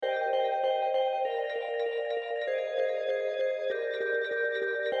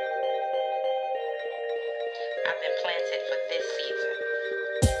been planted for this season.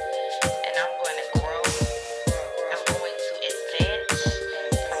 And I'm going to grow. I'm going to advance,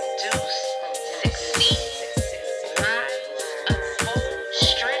 produce, succeed, rise, unfold,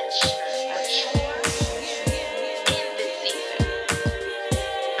 stretch, mature in this season.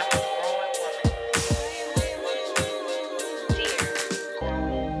 I'm a growing woman. Dear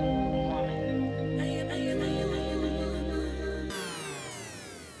growing woman.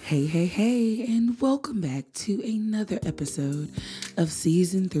 Hey, and welcome back to another episode of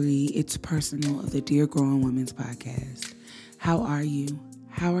Season 3, It's Personal of the Dear Growing Women's Podcast. How are you?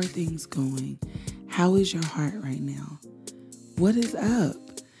 How are things going? How is your heart right now? What is up?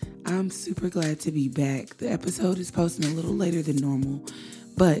 I'm super glad to be back. The episode is posting a little later than normal,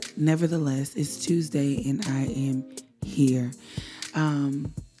 but nevertheless, it's Tuesday and I am here.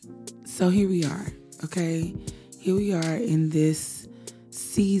 So here we are, okay? Here we are in this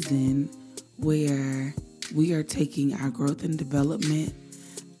season where we are taking our growth and development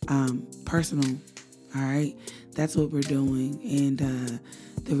personal. All right, that's what we're doing. And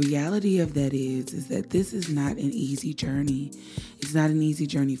the reality of that is that this is not an easy journey. It's not an easy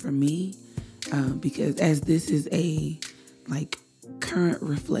journey for me because as this is a current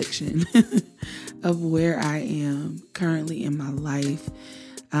reflection of where I am currently in my life.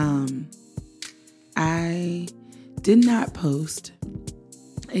 I did not post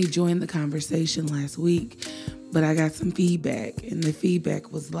a join the conversation last week, but I got some feedback, and the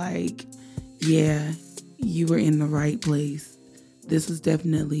feedback was like, yeah, you were in the right place. This was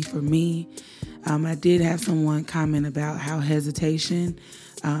definitely for me. I did have someone comment about how hesitation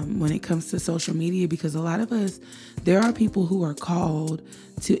when it comes to social media, because a lot of us, there are people who are called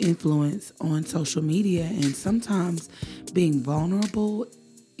to influence on social media, and sometimes being vulnerable,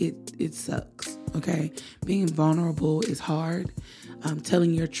 it sucks, okay? Being vulnerable is hard.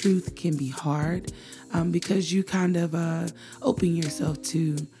 Telling your truth can be hard because you kind of open yourself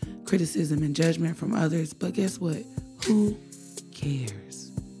to criticism and judgment from others. But guess what? Who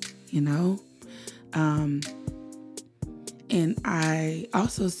cares? You know? And I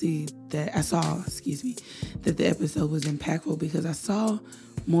also saw that the episode was impactful because I saw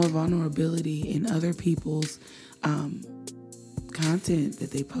more vulnerability in other people's content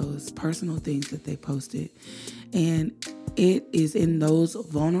that they post, personal things that they posted. And it is in those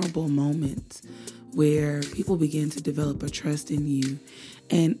vulnerable moments where people begin to develop a trust in you.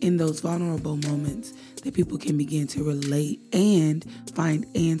 And in those vulnerable moments that people can begin to relate and find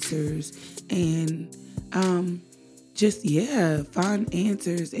answers and find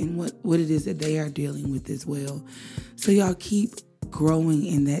answers in what it is that they are dealing with as well. So y'all keep growing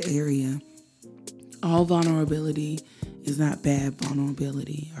in that area. All vulnerability is not bad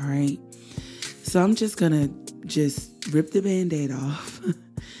vulnerability, all right? So I'm just going to rip the Band-Aid off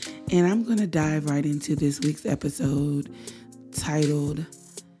and I'm going to dive right into this week's episode titled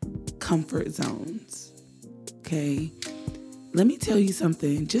Comfort Zones, okay? Let me tell you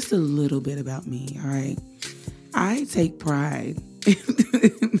something, just a little bit about me, all right? I take pride.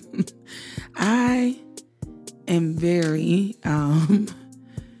 I am very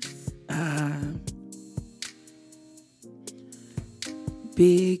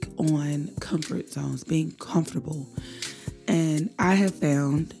big on comfort zones, being comfortable. And I have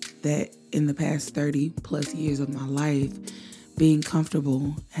found that in the past 30 plus years of my life, being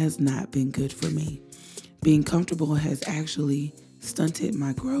comfortable has not been good for me. Being comfortable has actually stunted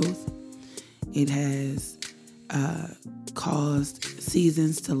my growth. It has caused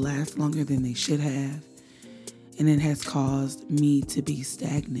seasons to last longer than they should have. And it has caused me to be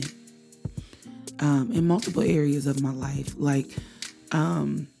stagnant in multiple areas of my life.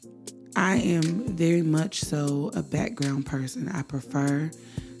 I am very much so a background person. I prefer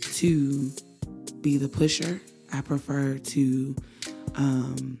to be the pusher. I prefer to,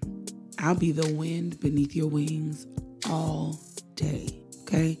 I'll be the wind beneath your wings all day,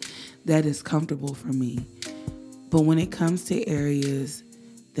 okay? That is comfortable for me. But when it comes to areas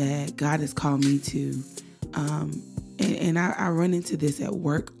that God has called me to, and I run into this at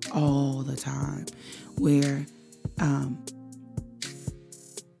work all the time, where,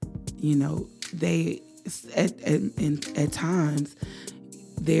 at times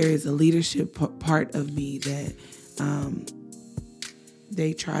there is a leadership part of me that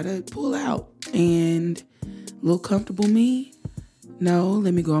they try to pull out, and little comfortable me, no,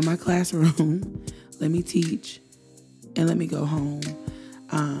 let me go in my classroom, let me teach, and let me go home,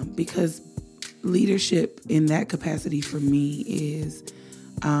 because leadership in that capacity for me is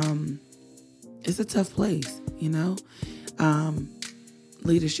it's a tough place,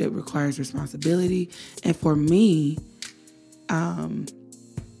 leadership requires responsibility. And for me,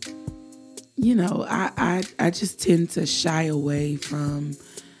 I just tend to shy away from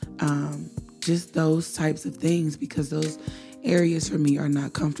just those types of things because those areas for me are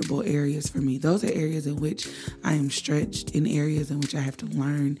not comfortable areas for me. Those are areas in which I am stretched, in areas in which I have to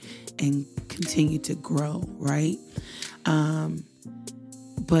learn and continue to grow, right?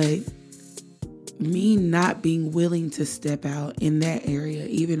 But me not being willing to step out in that area,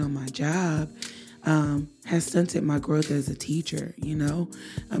 even on my job, has stunted my growth as a teacher.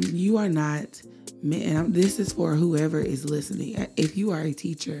 You are not, and this is for whoever is listening. If you are a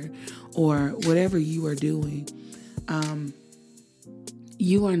teacher or whatever you are doing,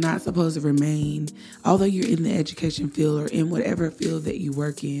 you are not supposed to remain, although you're in the education field or in whatever field that you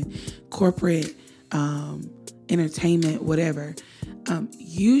work in, corporate, entertainment, whatever.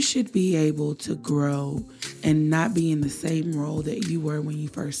 You should be able to grow and not be in the same role that you were when you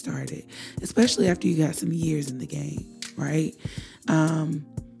first started, especially after you got some years in the game, right?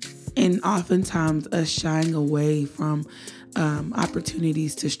 And oftentimes us shying away from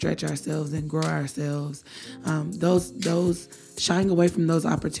opportunities to stretch ourselves and grow ourselves, those shying away from those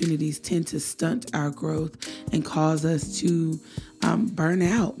opportunities tend to stunt our growth and cause us to burn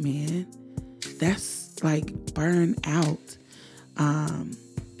out, man. That's like burn out.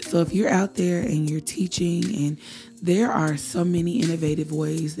 So if you're out there and you're teaching, and there are so many innovative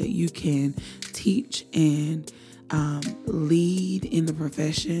ways that you can teach and lead in the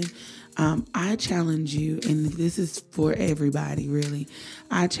profession, I challenge you, and this is for everybody really,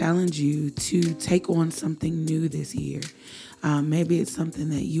 I challenge you to take on something new this year. Maybe it's something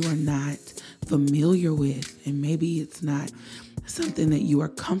that you are not familiar with, and maybe it's not something that you are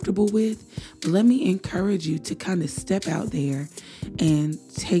comfortable with. But let me encourage you to kind of step out there and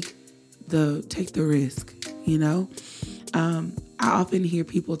take the risk. I often hear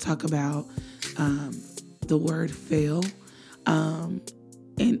people talk about the word fail, and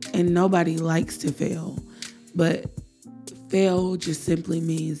nobody likes to fail, but fail just simply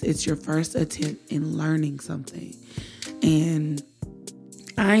means it's your first attempt in learning something. And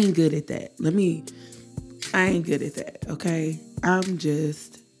I ain't good at that. I ain't good at that, okay? I'm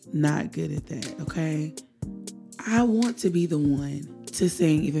just not good at that, okay? I want to be the one to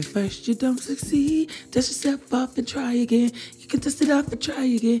sing, if at first you don't succeed, dust yourself off and try again. You can dust it off and try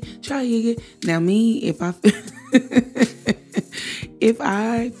again. Now me, if I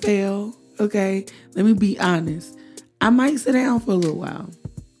fail, okay, let me be honest. I might sit down for a little while.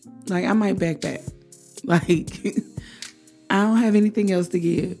 Like, I might back. Like, I don't have anything else to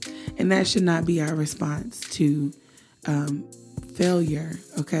give. And that should not be our response to failure,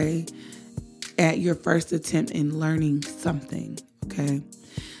 okay? At your first attempt in learning something, okay?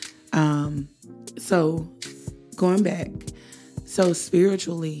 So going back, so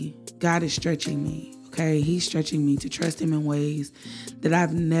spiritually, God is stretching me, okay? He's stretching me to trust him in ways that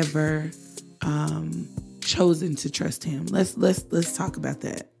I've never chosen to trust him. Let's talk about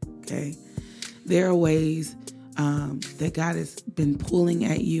that, okay? There are ways that God has been pulling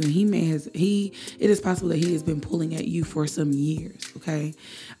at you, and it is possible that he has been pulling at you for some years, okay?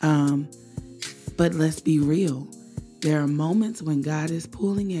 But let's be real. There are moments when God is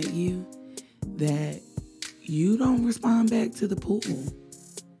pulling at you that you don't respond back to the pull.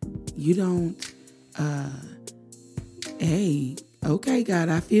 You don't, hey, okay, God,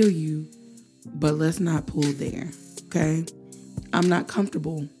 I feel you, but let's not pull there, okay? I'm not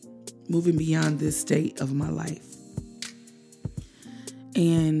comfortable moving beyond this state of my life.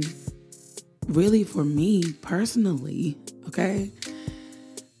 And really, for me personally, okay,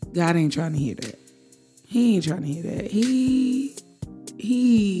 God ain't trying to hear that. He ain't trying to hear that. He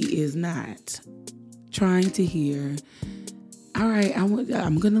is not trying to hear, all right, I'm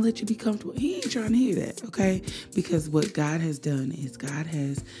going to let you be comfortable. He ain't trying to hear that, okay? Because what God has done is God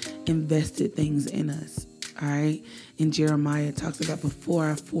has invested things in us, all right? And Jeremiah talks about, before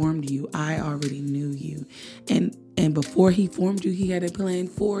I formed you, I already knew you. And before he formed you, he had a plan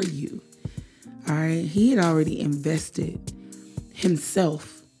for you, all right? He had already invested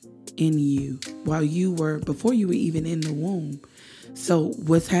himself in you before you were even in the womb. So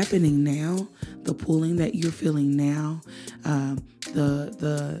what's happening now, the pulling that you're feeling now,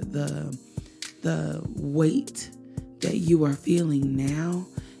 the weight that you are feeling now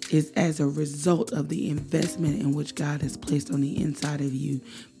is as a result of the investment in which God has placed on the inside of you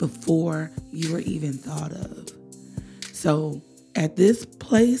before you were even thought of. So at this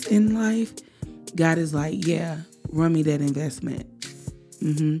place in life, God is like, yeah, run me that investment.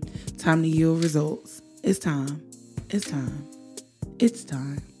 Time to yield results. It's time.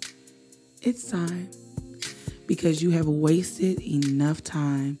 Because you have wasted enough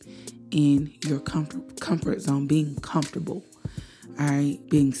time in your comfort zone, being comfortable. All right,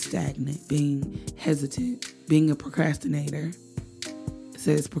 being stagnant, being hesitant, being a procrastinator. It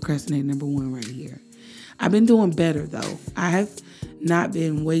says procrastinator number 1 right here. I've been doing better though. I have not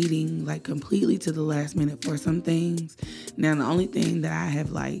been waiting like completely to the last minute for some things. Now the only thing that I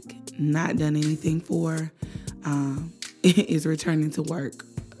have like not done anything for is returning to work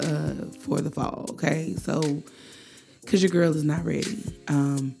for the fall. Okay, so because your girl is not ready.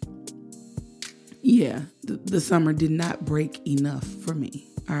 The summer did not break enough for me.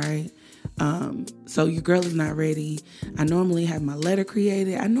 All right. So your girl is not ready. I normally have my letter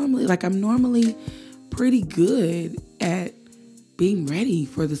created. I'm normally pretty good at being ready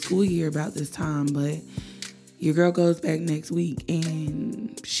for the school year about this time, but your girl goes back next week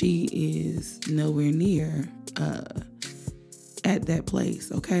and she is nowhere near at that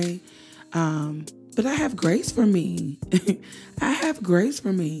place. Okay. But I have grace for me. I have grace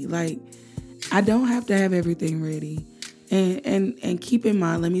for me. Like, I don't have to have everything ready. And keep in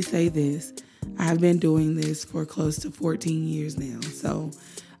mind, let me say this. I've been doing this for close to 14 years now. So,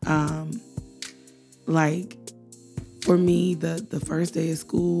 for me, the first day of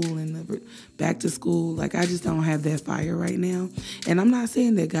school and the back to school, like, I just don't have that fire right now. And I'm not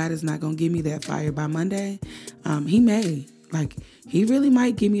saying that God is not going to give me that fire by Monday. He may. Like, he really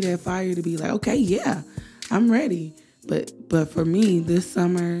might give me that fire to be like, okay, yeah, I'm ready. But for me, this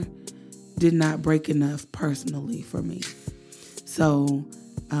summer did not break enough personally for me. So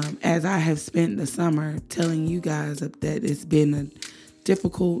as I have spent the summer telling you guys that it's been a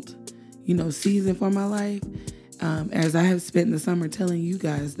difficult, season for my life, as I have spent the summer telling you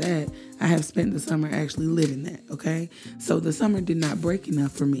guys that, I have spent the summer actually living that, okay? So the summer did not break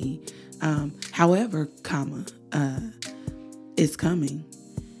enough for me. However, it's coming,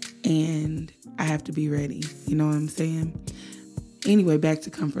 and I have to be ready. You know what I'm saying? Anyway, back to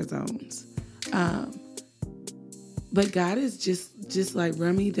comfort zones. But God is just like,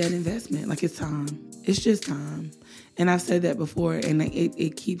 run me that investment. Like, it's time. It's just time. And I've said that before, and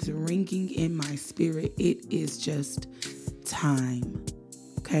it keeps ringing in my spirit. It is just time.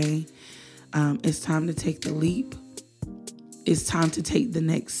 Okay? It's time to take the leap. It's time to take the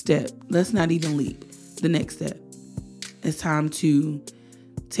next step. Let's not even leap. The next step. It's time to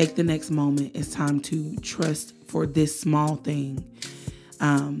take the next moment. It's time to trust for this small thing.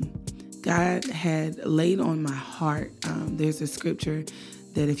 God had laid on my heart. There's a scripture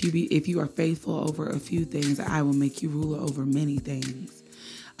that if you are faithful over a few things, I will make you ruler over many things.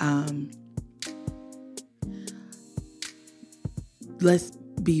 Let's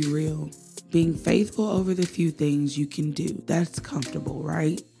be real. Being faithful over the few things you can do, that's comfortable,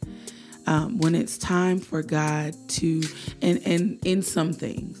 right? When it's time for God to, and in some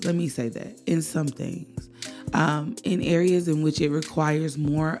things, let me say that, in some things, in areas in which it requires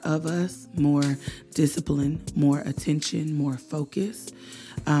more of us, more discipline, more attention, more focus,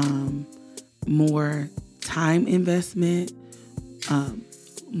 more time investment,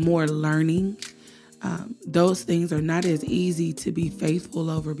 more learning. Those things are not as easy to be faithful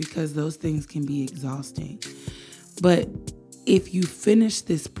over because those things can be exhausting. But if you finish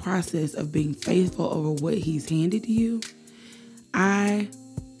this process of being faithful over what He's handed you, I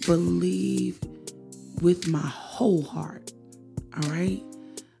believe with my whole heart, all right,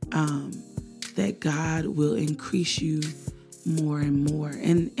 that God will increase you more and more.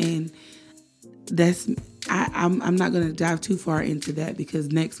 And that's, I'm not going to dive too far into that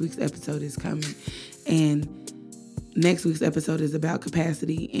because next week's episode is coming. And next week's episode is about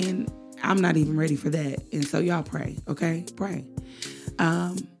capacity, and I'm not even ready for that. And so y'all pray, okay? Pray.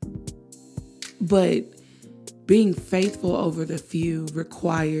 But being faithful over the few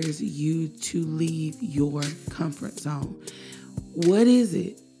requires you to leave your comfort zone. What is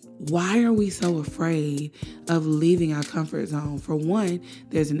it? Why are we so afraid of leaving our comfort zone? For one,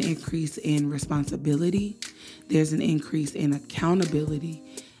 there's an increase in responsibility. There's an increase in accountability.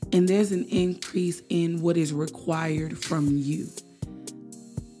 And there's an increase in what is required from you.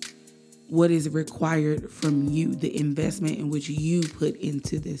 What is required from you, the investment in which you put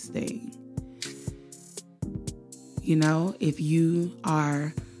into this thing. If you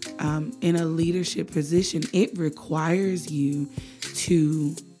are in a leadership position, it requires you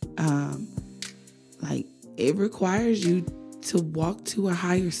to, walk to a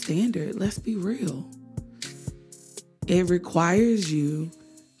higher standard. Let's be real. It requires you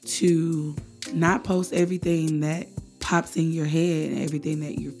to not post everything that pops in your head and everything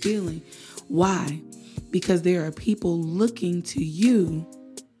that you're feeling. Why? Because there are people looking to you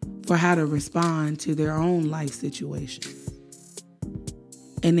for how to respond to their own life situations.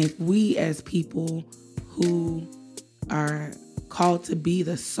 And if we as people who are called to be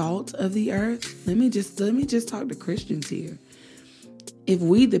the salt of the earth, let me just talk to Christians here. If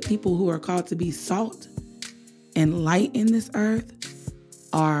we, the people who are called to be salt and light in this earth,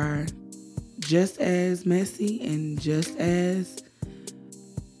 are just as messy and just as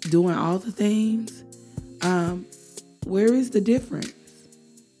doing all the things, where is the difference?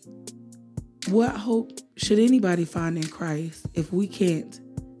 What hope should anybody find in Christ if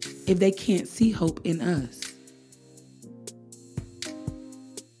they can't see hope in us?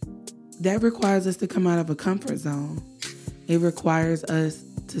 That requires us to come out of a comfort zone. It requires us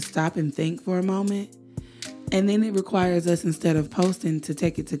to stop and think for a moment. And then it requires us, instead of posting, to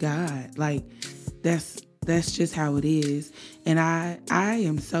take it to God. Like, that's just how it is. And I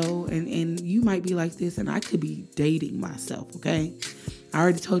am so, and you might be like this, and I could be dating myself, okay? I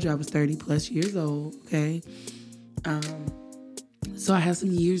already told you I was 30 plus years old, okay? So I have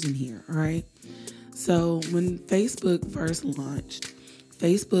some years in here, all right? So when Facebook first launched,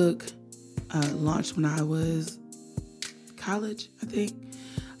 Facebook launched when I was college, I think.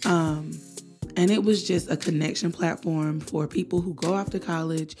 And it was just a connection platform for people who go off to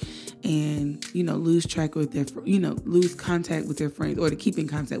college and, lose track with their, lose contact with their friends, or to keep in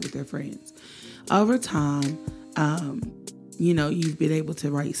contact with their friends. Over time, you've been able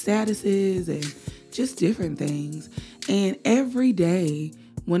to write statuses and just different things. And every day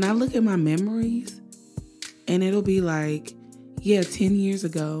when I look at my memories, and it'll be like, 10 years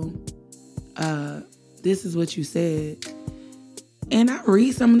ago, this is what you said. And I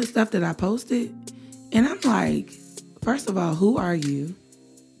read some of the stuff that I posted, and I'm like, first of all, who are you?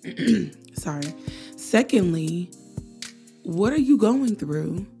 Sorry. Secondly, what are you going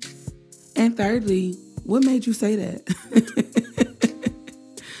through? And thirdly, what made you say that?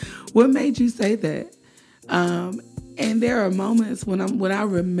 What made you say that? And there are moments when I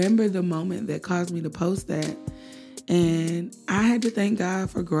remember the moment that caused me to post that, and I had to thank God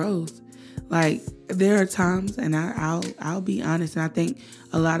for growth. Like, there are times, and I'll be honest, and I think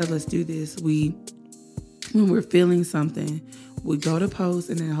a lot of us do this. When we're feeling something, we go to post,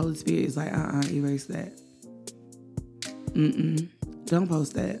 and then the Holy Spirit is like, erase that. Don't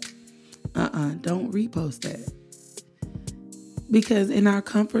post that. Don't repost that. Because in our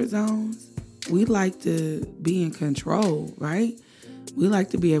comfort zones, we like to be in control, right? We like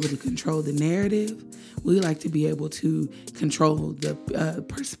to be able to control the narrative. We like to be able to control the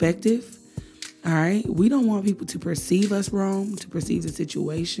perspective. All right. We don't want people to perceive us wrong, to perceive the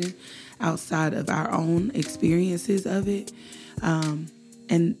situation outside of our own experiences of it.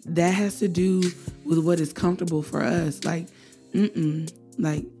 And that has to do with what is comfortable for us. That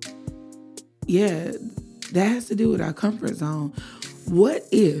has to do with our comfort zone. What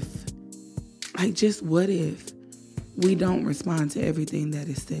if we don't respond to everything that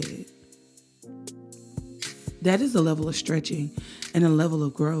is said? That is a level of stretching and a level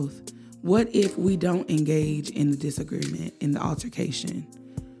of growth. What if we don't engage in the disagreement, in the altercation?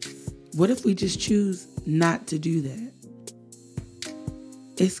 What if we just choose not to do that?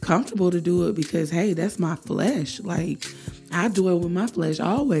 It's comfortable to do it because, hey, that's my flesh. Like, I do it with my flesh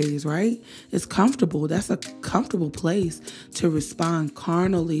always, right? It's comfortable. That's a comfortable place to respond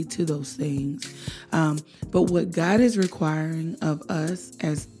carnally to those things. But what God is requiring of us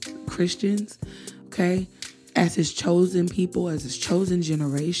as Christians, okay, as his chosen people, as his chosen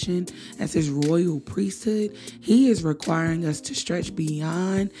generation, as his royal priesthood, he is requiring us to stretch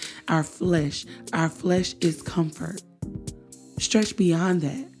beyond our flesh. Our flesh is comfort. Stretch beyond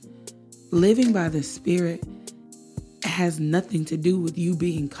that. Living by the Spirit has nothing to do with you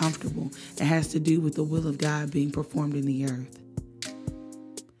being comfortable. It has to do with the will of God being performed in the earth.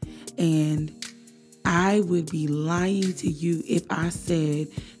 And I would be lying to you if I said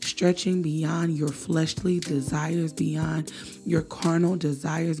stretching beyond your fleshly desires, beyond your carnal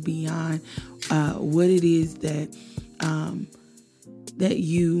desires, beyond what it is that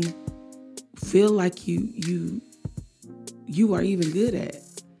you feel like you are even good at.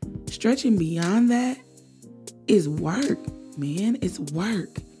 Stretching beyond that is work, man. It's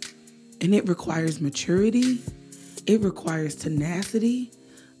work. And it requires maturity. It requires tenacity,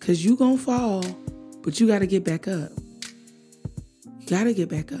 because you gonna fall, but you got to get back up. You got to get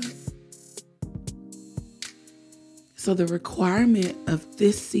back up. So the requirement of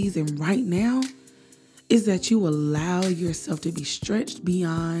this season right now is that you allow yourself to be stretched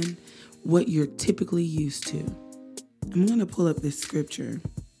beyond what you're typically used to. I'm going to pull up this scripture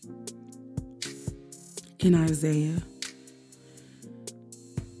in Isaiah.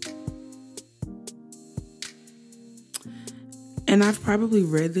 And I've probably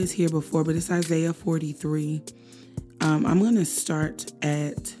read this here before, but it's Isaiah 43. I'm going to start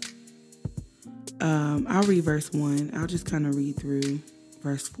at, I'll read verse 1. I'll just kind of read through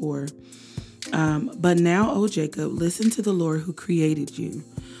verse 4. But now, O Jacob, listen to the Lord who created you.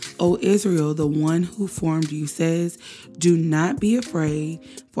 O Israel, the one who formed you says, do not be afraid,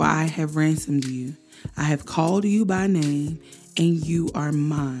 for I have ransomed you. I have called you by name, and you are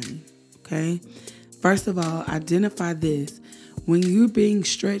mine. Okay? First of all, identify this. When you're being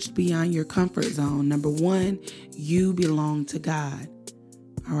stretched beyond your comfort zone, number one, you belong to God.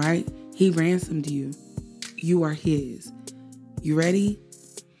 All right? He ransomed you. You are his. You ready?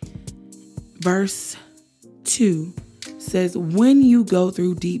 Verse 2 says, when you go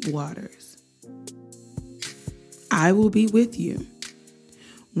through deep waters, I will be with you.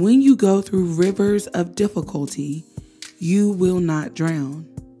 When you go through rivers of difficulty, you will not drown.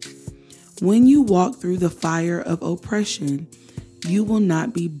 When you walk through the fire of oppression, you will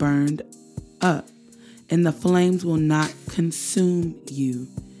not be burned up, and the flames will not consume you.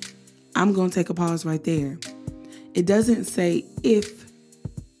 I'm going to take a pause right there. It doesn't say if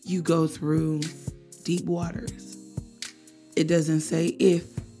you go through deep waters. It doesn't say if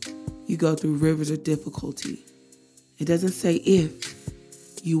you go through rivers of difficulty. It doesn't say if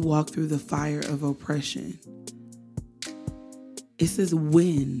you walk through the fire of oppression. It says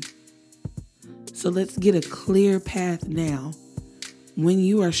when. So let's get a clear path now. When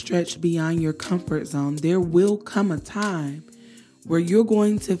you are stretched beyond your comfort zone, there will come a time where you're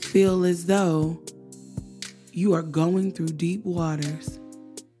going to feel as though you are going through deep waters,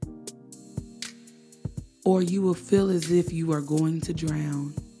 or you will feel as if you are going to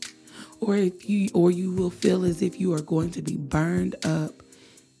drown, or you will feel as if you are going to be burned up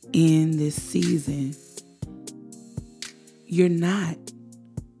in this season. You're not.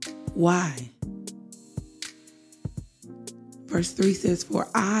 Why? Verse 3 says, for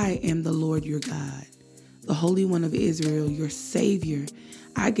I am the Lord your God, the Holy One of Israel, your Savior.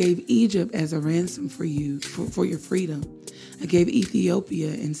 I gave Egypt as a ransom for you, for your freedom. I gave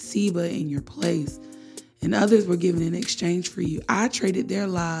Ethiopia and Seba in your place, and others were given in exchange for you. I traded their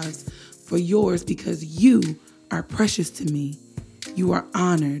lives for yours because you are precious to me. You are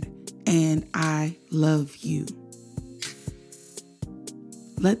honored, and I love you.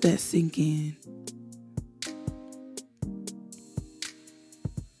 Let that sink in.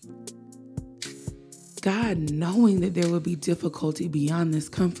 God, knowing that there will be difficulty beyond this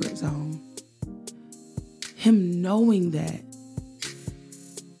comfort zone, him knowing that,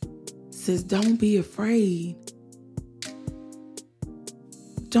 says, don't be afraid.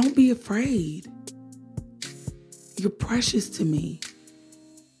 Don't be afraid. You're precious to me.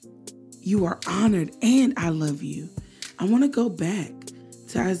 You are honored, and I love you. I want to go back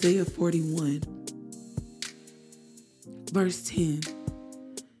to Isaiah 41, verse 10.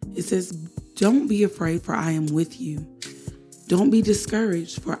 It says, don't be afraid, for I am with you. Don't be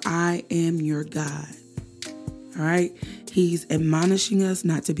discouraged, for I am your God. All right? He's admonishing us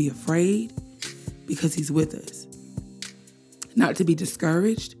not to be afraid because he's with us. Not to be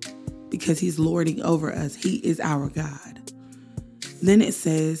discouraged because he's lording over us. He is our God. Then it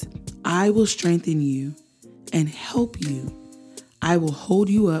says, I will strengthen you and help you. I will hold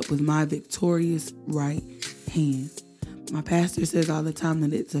you up with my victorious right hand. My pastor says all the time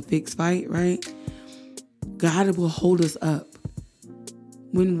that it's a fixed fight, right? God will hold us up.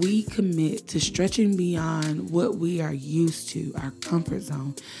 When we commit to stretching beyond what we are used to, our comfort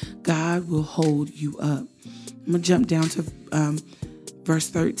zone, God will hold you up. I'm going to jump down to verse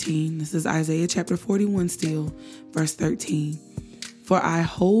 13. This is Isaiah chapter 41 still, verse 13. For I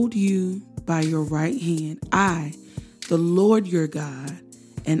hold you by your right hand, I, the Lord your God,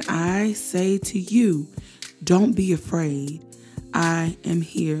 and I say to you, don't be afraid. I am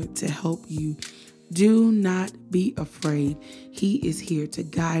here to help you. Do not be afraid. He is here to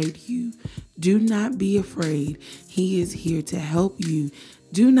guide you. Do not be afraid. He is here to help you.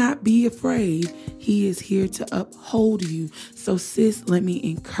 Do not be afraid. He is here to uphold you. So sis, let me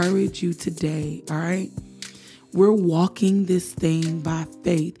encourage you today, all right? We're walking this thing by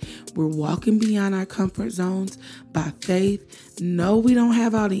faith. We're walking beyond our comfort zones by faith. No, we don't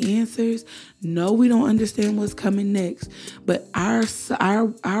have all the answers. No, we don't understand what's coming next. But our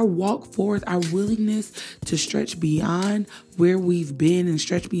walk forth, our willingness to stretch beyond where we've been and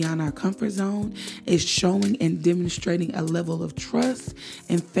stretch beyond our comfort zone is showing and demonstrating a level of trust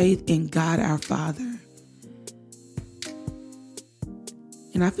and faith in God our Father.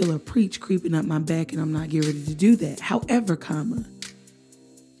 And I feel a preach creeping up my back, and I'm not getting ready to do that. However,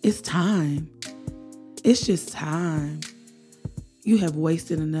 it's time. It's just time. You have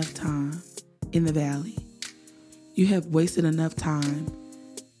wasted enough time in the valley. You have wasted enough time,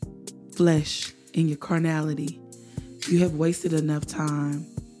 flesh, in your carnality. You have wasted enough time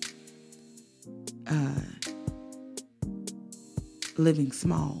living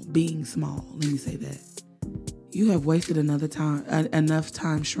small, being small. Let me say that. You have wasted enough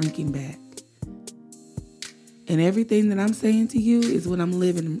time shrinking back. And everything that I'm saying to you is what I'm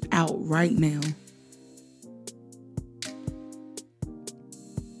living out right now.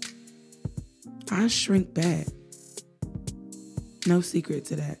 I shrink back. No secret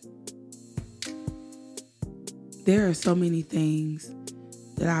to that. There are so many things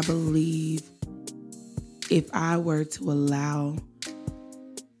that I believe if I were to allow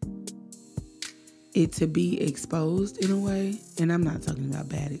it to be exposed in a way, and I'm not talking about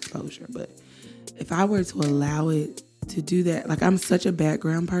bad exposure, but if I were to allow it to do that, like I'm such a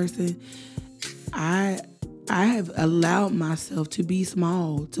background person, I have allowed myself to be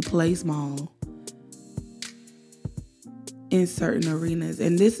small, to play small in certain arenas.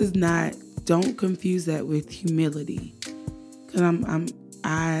 And this is not, don't confuse that with humility. Because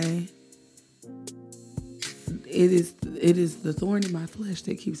it is the thorn in my flesh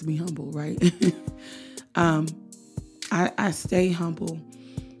that keeps me humble, right? I stay humble.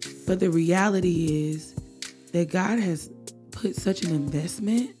 But the reality is that God has put such an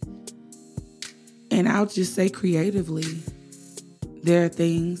investment, and I'll just say creatively, there are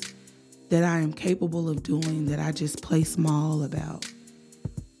things that I am capable of doing that I just play small about.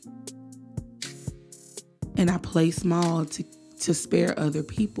 And I play small to spare other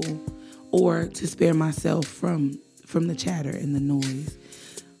people or to spare myself from the chatter and the noise.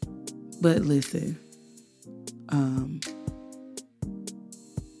 But listen,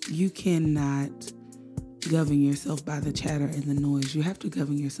 you cannot govern yourself by the chatter and the noise. You have to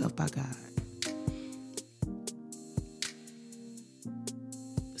govern yourself by God.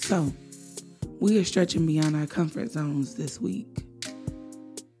 So, we are stretching beyond our comfort zones this week.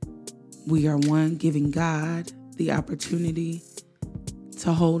 We are giving God the opportunity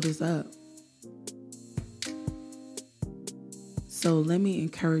to hold us up. So let me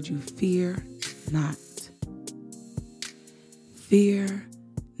encourage you, fear not. Fear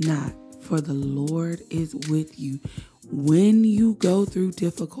not, for the Lord is with you. When you go through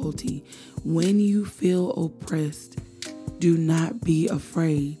difficulty, when you feel oppressed, do not be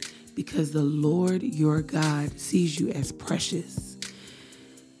afraid, because the Lord your God sees you as precious,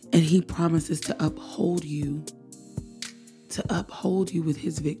 and he promises to uphold you with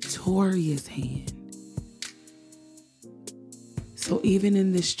his victorious hand. So even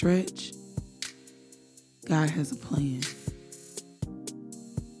in this stretch, God has a plan.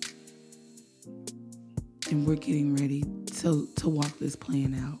 And we're getting ready to walk this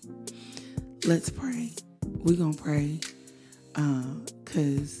plan out. Let's pray. We're going to pray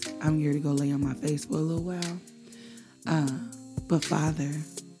because I'm here to go lay on my face for a little while. But Father,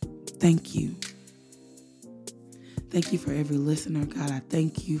 thank you. Thank you for every listener, God. I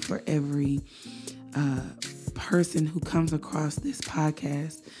thank you for every person who comes across this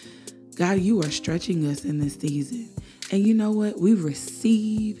podcast. God, you are stretching us in this season. And you know what? We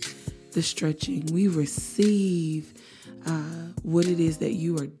receive the stretching. We receive what it is that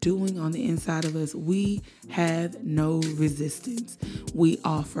you are doing on the inside of us. We have no resistance. We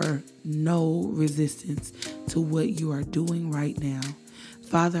offer no resistance to what you are doing right now.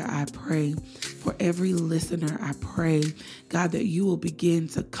 Father, I pray for every listener. I pray, God, that you will begin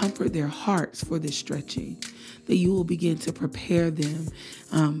to comfort their hearts for this stretching, that you will begin to prepare them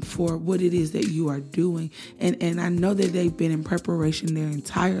for what it is that you are doing. And I know that they've been in preparation their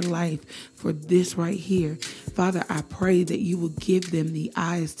entire life for this right here. Father, I pray that you will give them the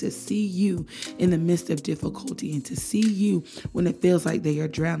eyes to see you in the midst of difficulty, and to see you when it feels like they are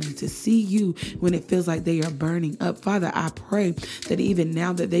drowning, to see you when it feels like they are burning up. Father, I pray that even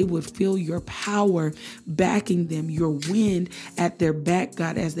now that they would feel your power backing them, your wind at their back,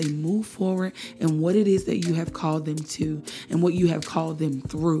 God, as they move forward and what it is that you have called them to and what you have called them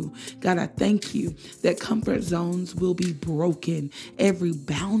through. God, I thank you that comfort zones will be broken. Every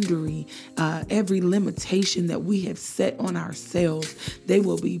boundary, every limitation that we have set on ourselves, they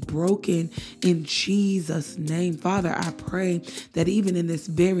will be broken in Jesus' name. Father, I pray that even in this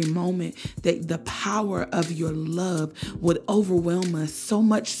very moment, that the power of your love would overwhelm us, so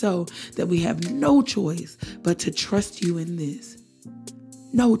much so that we have no choice but to trust you in this.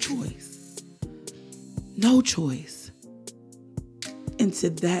 No choice. No choice. And to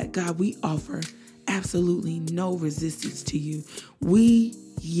that, God, we offer absolutely no resistance to you. We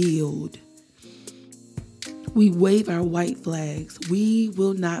yield. We wave our white flags. We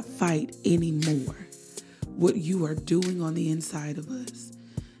will not fight anymore what you are doing on the inside of us.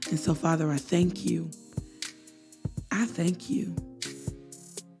 And so, Father, I thank you. I thank you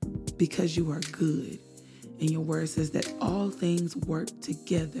because you are good. And your word says that all things work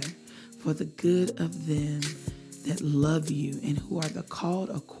together for the good of them that love you and who are the called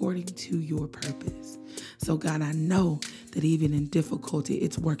according to your purpose. So God, I know that even in difficulty,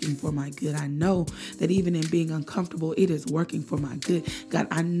 it's working for my good. I know that even in being uncomfortable, it is working for my good. God,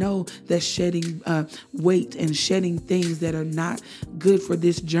 I know that shedding weight and shedding things that are not good for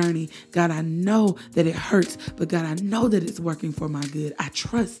this journey, God, I know that it hurts, but God, I know that it's working for my good. I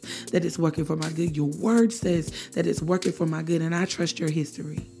trust that it's working for my good. Your word says that it's working for my good, and I trust your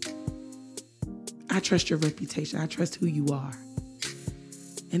history. I trust your reputation. I trust who you are.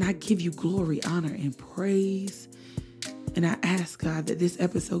 And I give you glory, honor, and praise. And I ask, God, that this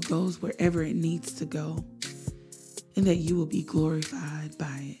episode goes wherever it needs to go and that you will be glorified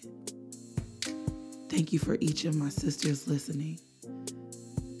by it. Thank you for each of my sisters listening.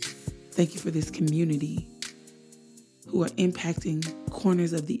 Thank you for this community who are impacting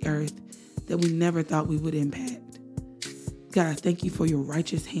corners of the earth that we never thought we would impact. God, I thank you for your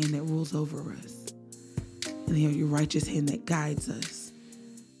righteous hand that rules over us and your righteous hand that guides us.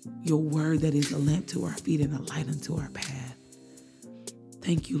 Your word that is a lamp to our feet and a light unto our path.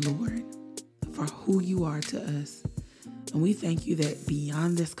 Thank you, Lord, for who you are to us. And we thank you that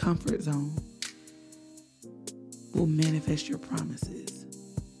beyond this comfort zone, we'll manifest your promises.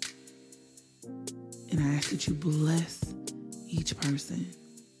 And I ask that you bless each person.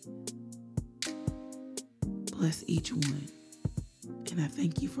 Bless each one. And I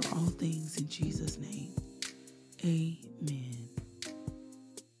thank you for all things in Jesus' name. Amen.